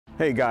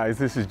Hey guys,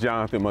 this is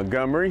Jonathan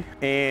Montgomery,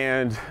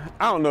 and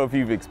I don't know if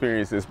you've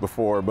experienced this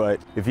before, but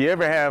if you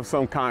ever have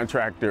some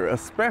contractor,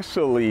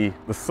 especially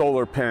the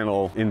solar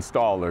panel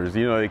installers,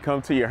 you know, they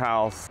come to your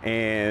house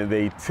and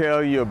they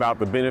tell you about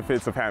the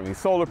benefits of having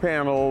solar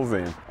panels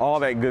and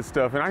all that good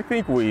stuff, and I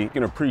think we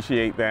can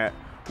appreciate that.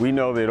 We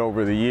know that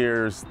over the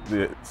years,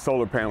 the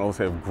solar panels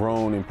have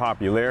grown in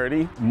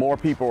popularity. More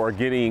people are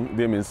getting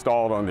them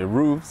installed on their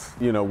roofs.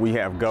 You know, we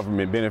have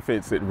government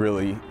benefits that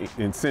really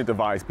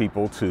incentivize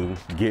people to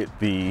get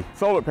the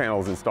solar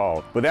panels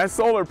installed. But that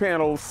solar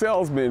panel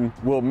salesman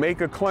will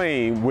make a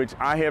claim, which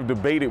I have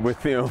debated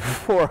with them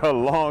for a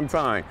long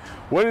time.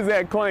 What is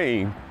that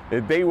claim?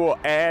 That they will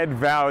add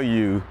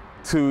value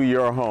to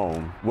your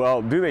home.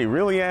 Well, do they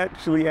really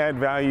actually add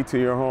value to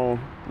your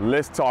home?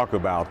 Let's talk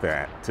about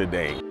that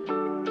today.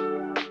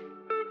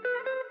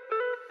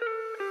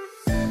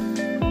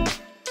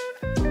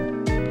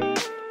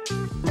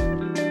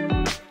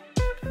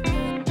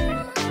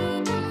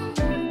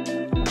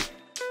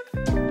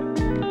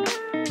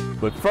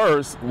 But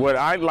first, what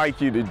I'd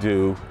like you to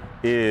do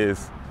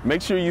is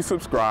make sure you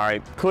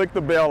subscribe, click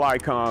the bell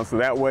icon so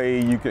that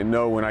way you can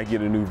know when I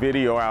get a new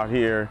video out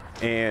here,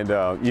 and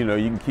you know,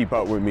 you can keep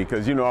up with me,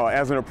 because you know,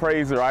 as an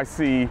appraiser, I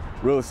see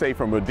real estate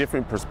from a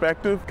different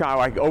perspective, kind of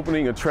like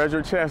opening a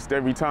treasure chest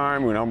every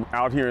time when I'm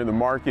out here in the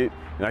market,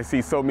 and I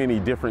see so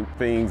many different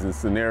things and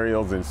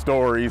scenarios and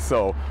stories,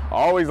 so I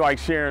always like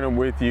sharing them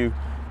with you.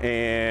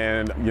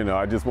 And you know,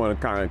 I just want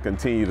to kind of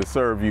continue to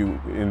serve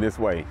you in this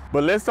way.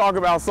 But let's talk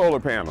about solar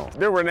panels.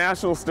 There were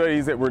national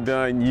studies that were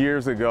done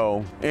years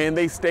ago, and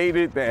they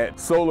stated that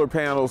solar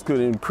panels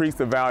could increase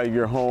the value of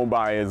your home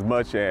by as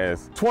much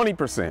as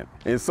 20%.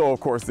 And so of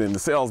course then the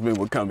salesman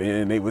would come in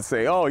and they would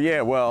say, oh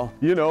yeah, well,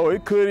 you know,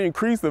 it could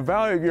increase the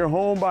value of your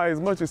home by as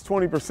much as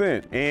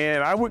 20%.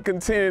 And I would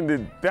contend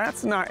that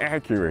that's not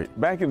accurate.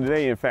 Back in the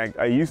day, in fact,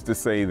 I used to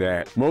say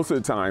that most of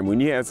the time when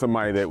you had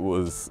somebody that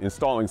was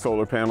installing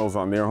solar panels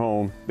on their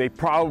home, they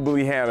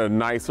probably had a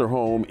nicer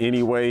home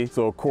anyway.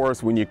 So of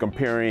course, when you're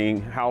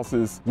comparing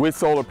houses with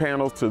solar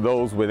panels to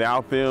those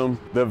without them,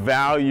 the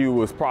value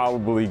was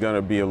probably going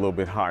to be a little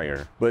bit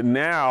higher. But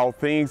now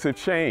things have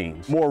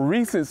changed. More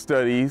recent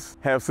studies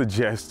have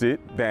suggested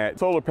that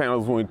solar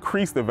panels will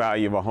increase the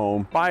value of a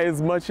home by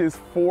as much as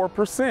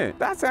 4%.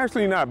 That's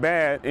actually not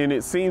bad, and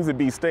it seems to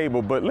be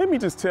stable, but let me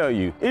just tell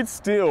you, it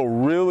still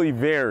really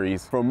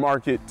varies from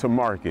market to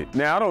market.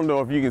 Now, I don't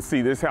know if you can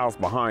see this house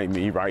behind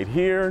me right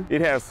here.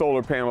 It has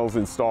solar panels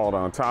installed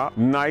on top,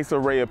 nice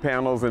array of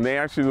panels, and they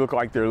actually look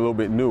like they're a little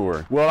bit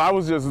newer. Well, I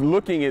was just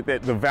looking at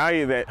the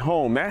value of that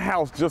home. That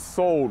house just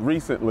sold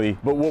recently,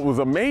 but what was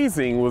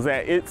amazing was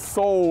that it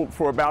sold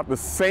for about the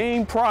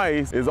same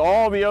price as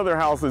all the other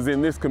houses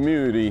in this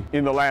community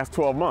in the last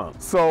 12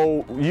 months.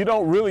 So you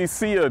don't really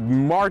see a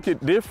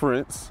market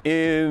difference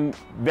in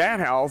that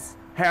house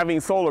having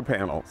solar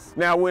panels.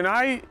 Now, when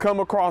I come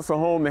across a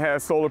home that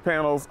has solar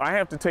panels, I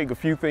have to take a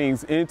few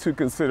things into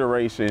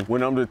consideration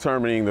when I'm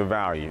determining the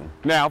value.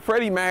 Now,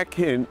 Freddie Mac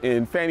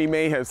and Fannie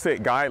Mae have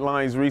set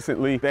guidelines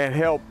recently that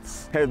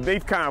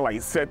they've kind of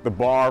like set the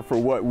bar for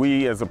what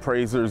we as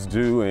appraisers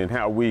do and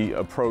how we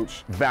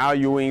approach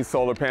valuing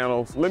solar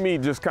panels. Let me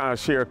just kind of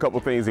share a couple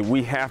things that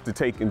we have to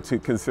take into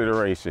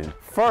consideration.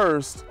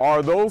 First,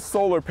 are those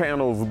solar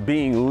panels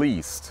being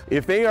leased?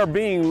 If they are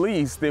being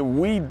leased, then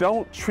we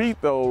don't treat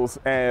those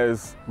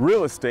as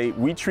real estate,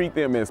 we treat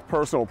them as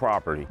personal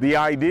property. The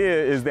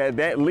idea is that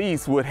that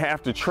lease would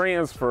have to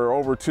transfer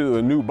over to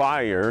a new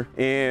buyer,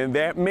 and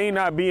that may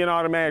not be an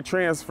automatic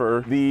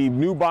transfer. The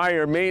new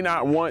buyer may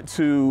not want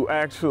to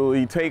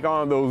actually take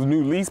on those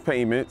new lease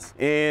payments,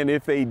 and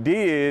if they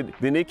did,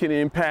 then it can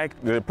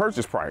impact the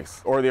purchase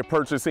price or their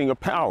purchasing of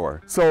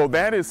power. So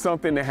that is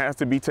something that has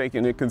to be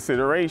taken into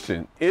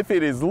consideration. If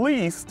it is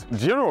leased,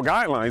 general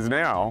guidelines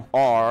now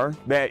are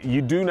that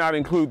you do not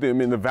include them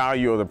in the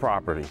value of the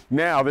property.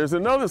 Now, there's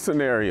another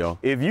scenario.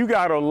 If you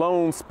got a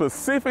loan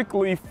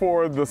specifically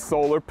for the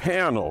solar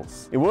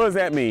panels, and what does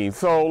that mean?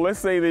 So let's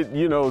say that,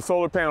 you know,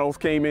 solar panels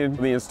came in,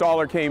 the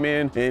installer came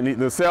in, and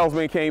the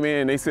salesman came in,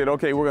 and they said,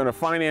 okay, we're gonna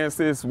finance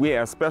this. We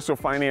have special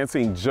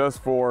financing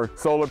just for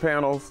solar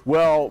panels.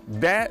 Well,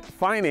 that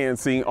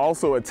financing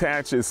also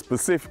attaches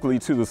specifically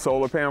to the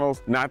solar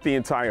panels, not the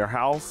entire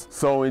house.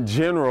 So in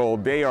general,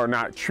 they are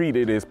not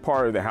treated as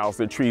part of the house,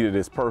 they're treated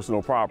as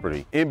personal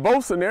property. In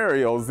both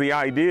scenarios, the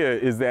idea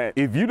is that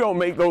if you don't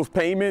make those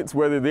payments,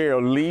 whether they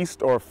are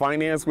leased or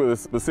financed with a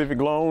specific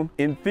loan,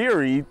 in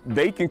theory,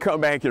 they can come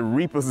back and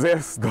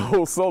repossess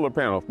those solar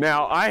panels.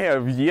 Now, I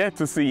have yet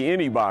to see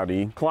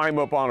anybody climb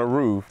up on a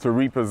roof to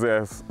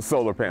repossess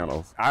solar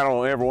panels. I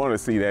don't ever want to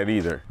see that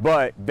either.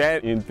 But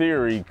that, in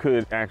theory,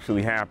 could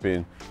actually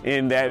happen,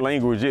 and that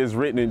language is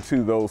written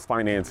into those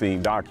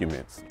financing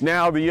documents.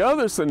 Now, the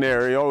other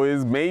scenario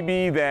is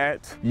maybe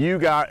that you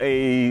got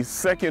a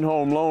second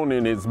home loan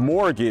and it's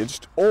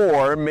mortgaged,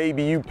 or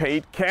maybe you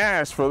paid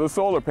cash for for the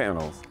solar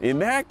panels. In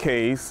that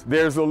case,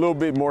 there's a little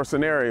bit more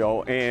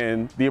scenario,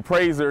 and the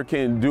appraiser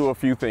can do a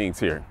few things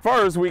here.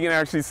 First, we can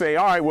actually say,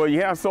 all right, well,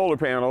 you have solar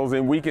panels,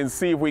 and we can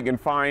see if we can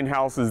find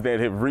houses that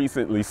have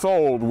recently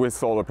sold with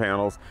solar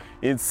panels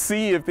and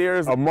see if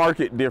there's a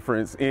market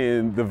difference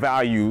in the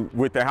value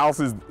with the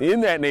houses in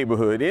that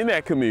neighborhood, in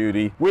that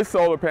community, with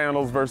solar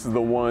panels versus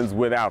the ones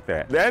without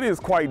that. That is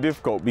quite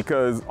difficult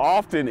because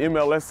often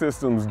MLS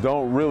systems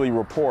don't really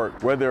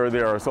report whether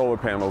there are solar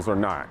panels or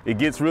not. It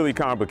gets really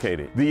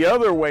complicated. The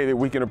other way that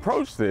we can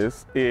approach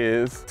this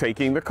is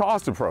taking the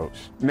cost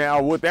approach.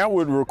 Now, what that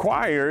would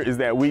require is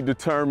that we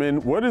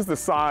determine what is the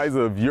size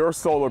of your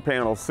solar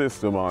panel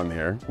system on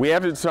there. We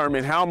have to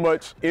determine how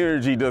much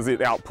energy does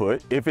it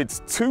output. If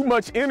it's too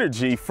much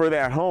energy for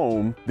that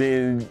home,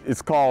 then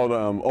it's called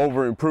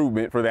over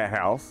improvement for that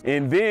house.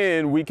 And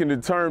then we can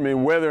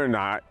determine whether or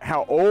not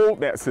how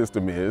old that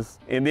system is.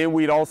 And then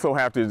we'd also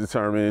have to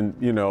determine,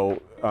 you know,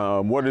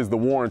 what is the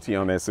warranty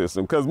on that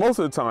system? Because most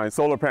of the time,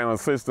 solar panel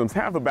systems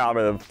have about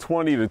a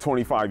 20 to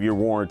 25 year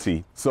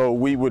warranty. So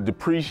we would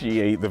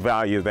depreciate the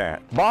value of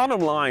that. Bottom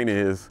line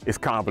is, it's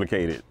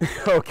complicated,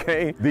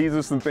 okay? These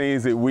are some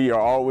things that we are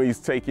always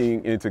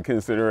taking into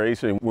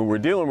consideration when we're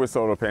dealing with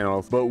solar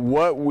panels. But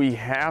what we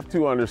have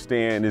to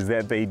understand is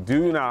that they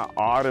do not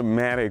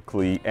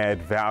automatically add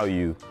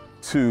value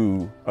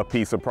to a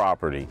piece of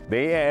property.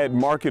 They add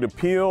market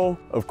appeal.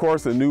 Of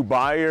course, a new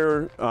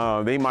buyer,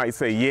 they might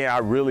say, yeah, I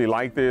really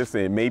like this,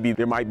 and maybe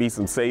there might be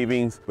some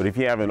savings. But if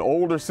you have an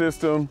older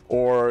system,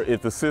 or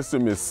if the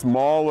system is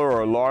smaller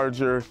or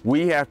larger,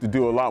 we have to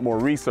do a lot more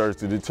research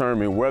to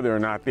determine whether or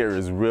not there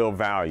is real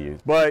value.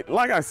 But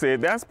like I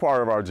said, that's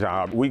part of our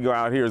job. We go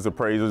out here as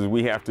appraisers,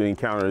 we have to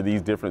encounter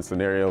these different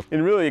scenarios.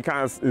 And really, it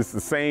kind of is the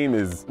same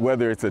as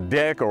whether it's a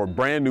deck or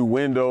brand new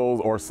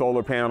windows or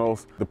solar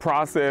panels. The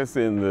process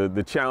and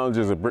the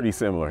challenges are pretty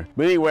similar.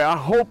 But anyway, I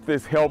hope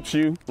this helps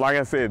you. Like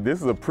I said,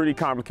 this is a pretty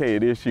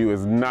complicated issue.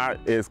 It's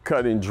not as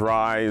cut and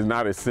dry. It's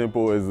not as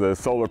simple as the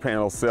solar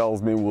panel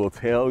salesman will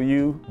tell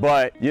you.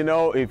 But you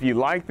know, if you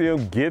like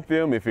them, get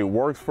them. If it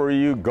works for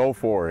you, go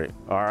for it.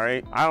 All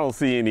right. I don't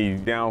see any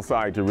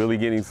downside to really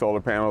getting solar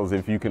panels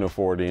if you can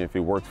afford it, if it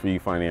works for you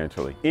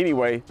financially.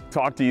 Anyway,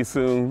 talk to you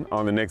soon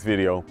on the next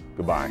video.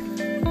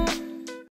 Goodbye.